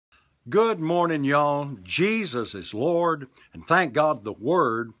Good morning, y'all. Jesus is Lord, and thank God the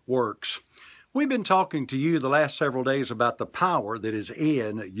Word works. We've been talking to you the last several days about the power that is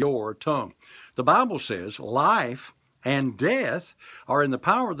in your tongue. The Bible says life and death are in the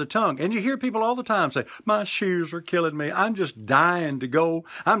power of the tongue. And you hear people all the time say, my shoes are killing me. I'm just dying to go.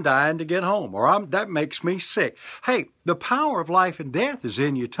 I'm dying to get home. Or that makes me sick. Hey, the power of life and death is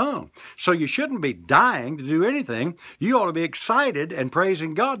in your tongue. So you shouldn't be dying to do anything. You ought to be excited and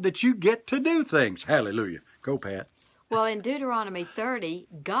praising God that you get to do things. Hallelujah. Go, Pat. Well, in Deuteronomy 30,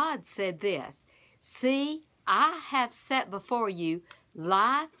 God said this, "See, I have set before you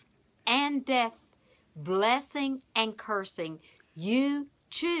life and death, blessing and cursing. You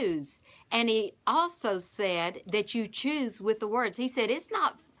choose." And he also said that you choose with the words. He said it's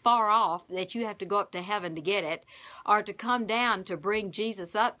not far off that you have to go up to heaven to get it or to come down to bring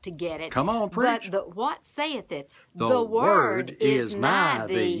Jesus up to get it. Come on, preach. But what saith it? The word is nigh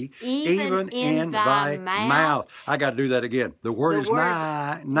thee, even in thy mouth. I got to do that again. The word is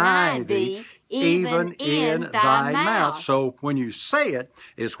nigh thee, even in thy mouth. So when you say it,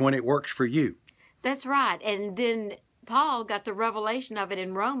 is when it works for you. That's right. And then Paul got the revelation of it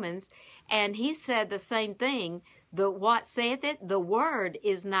in Romans, and he said the same thing. What saith it? The word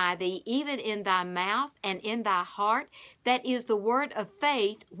is nigh thee, even in thy mouth and in thy heart. That is the word of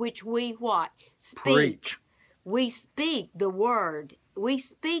faith which we what? Speak. Preach. We speak the word. We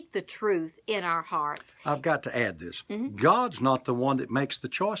speak the truth in our hearts. I've got to add this. God's not the one that makes the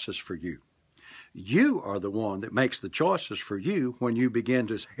choices for you. You are the one that makes the choices for you when you begin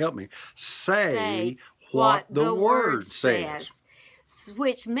to, help me, say what the word says.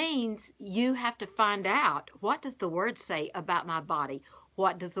 Which means you have to find out, what does the word say about my body?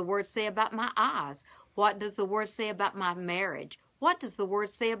 What does the word say about my eyes? What does the word say about my marriage? What does the word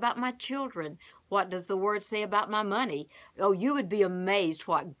say about my children? What does the word say about my money? Oh, you would be amazed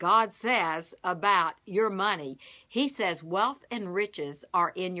what God says about your money. He says wealth and riches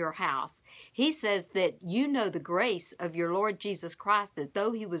are in your house. He says that you know the grace of your Lord Jesus Christ, that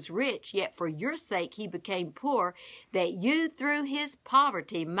though he was rich, yet for your sake he became poor, that you through his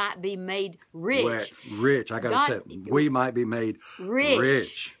poverty might be made rich. Rich. I got to say, we might be made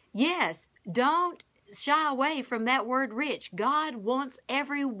rich. Yes. Don't shy away from that word rich. God wants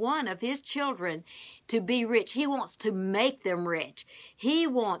every one of his children to be rich. He wants to make them rich. He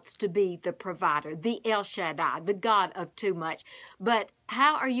wants to be the provider, the El Shaddai, the God of too much. But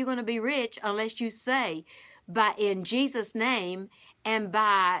how are you going to be rich unless you say, in Jesus' name and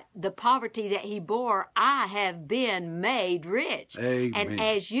by the poverty that he bore, I have been made rich. Amen. And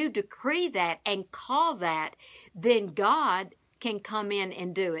as you decree that and call that, then God can come in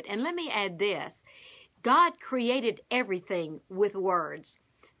and do it. And let me add this. God created everything with words.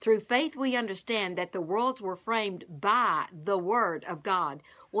 Through faith, we understand that the worlds were framed by the Word of God.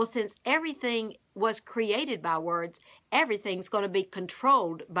 Well, since everything was created by words, everything's going to be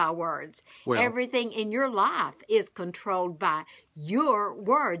controlled by words. Everything in your life is controlled by your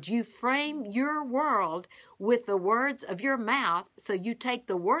words. You frame your world with the words of your mouth. So you take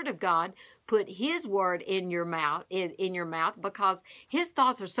the Word of God, put his word in your mouth, because his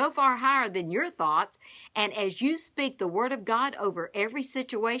thoughts are so far higher than your thoughts. And as you speak the word of God over every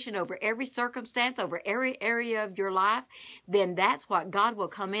situation, over every circumstance, over every area of your life, then that's what God will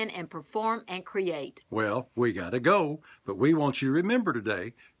come in and perform and create. Well, we got to go, but we want you to remember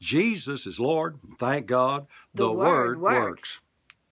today, Jesus is Lord. Thank God the word works.